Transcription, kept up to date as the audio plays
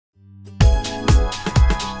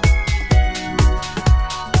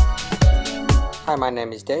Hi, my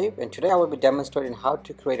name is Dave, and today I will be demonstrating how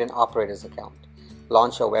to create an operator's account.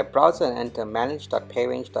 Launch your web browser and enter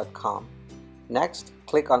manage.payrange.com. Next,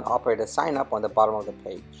 click on Operator Sign Up on the bottom of the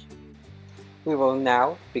page. We will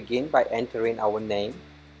now begin by entering our name.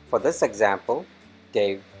 For this example,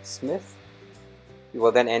 Dave Smith. We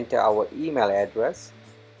will then enter our email address,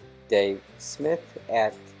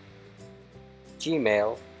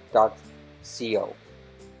 davesmith@gmail.co.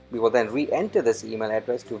 We will then re-enter this email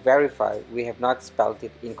address to verify we have not spelled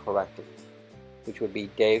it incorrectly, which would be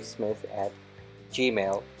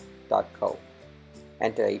davesmith@gmail.co.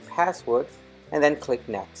 Enter a password and then click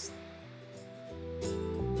Next.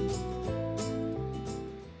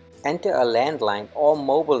 Enter a landline or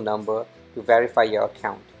mobile number to verify your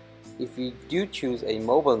account. If you do choose a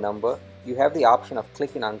mobile number, you have the option of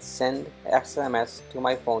clicking on Send SMS to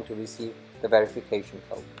my phone to receive the verification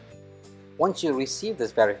code. Once you receive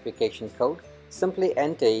this verification code, simply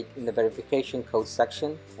enter it in the verification code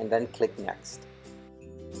section and then click Next.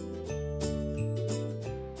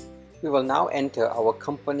 We will now enter our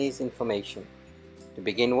company's information. To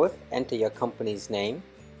begin with, enter your company's name.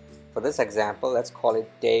 For this example, let's call it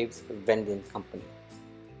Dave's Vending Company.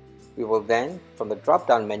 We will then, from the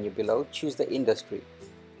drop-down menu below, choose the industry.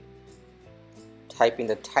 Type in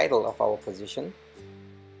the title of our position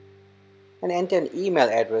and enter an email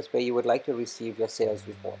address where you would like to receive your sales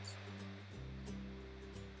reports.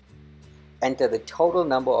 Enter the total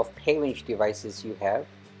number of PayRange devices you have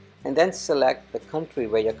and then select the country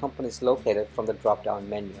where your company is located from the drop-down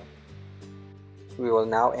menu. We will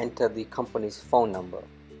now enter the company's phone number.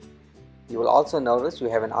 You will also notice you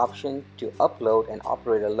have an option to upload an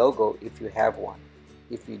operator logo if you have one.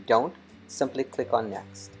 If you don't, simply click on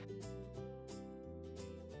Next.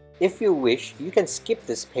 If you wish, you can skip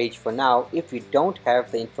this page for now if you don't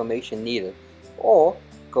have the information needed, or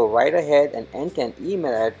go right ahead and enter an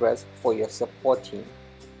email address for your support team.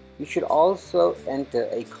 You should also enter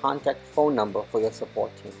a contact phone number for your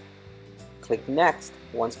support team. Click Next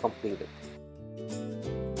once completed.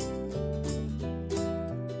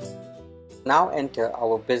 Now enter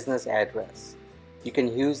our business address. You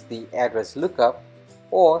can use the address lookup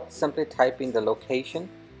or simply type in the location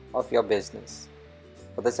of your business.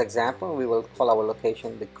 For this example, we will call our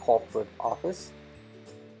location the corporate office,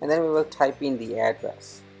 and then we will type in the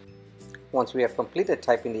address. Once we have completed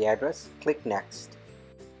typing the address, click Next.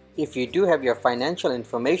 If you do have your financial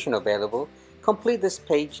information available, complete this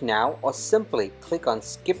page now or simply click on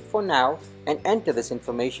Skip for now and enter this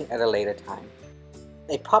information at a later time.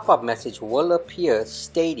 A pop-up message will appear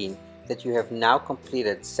stating that you have now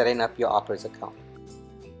completed setting up your operator's account.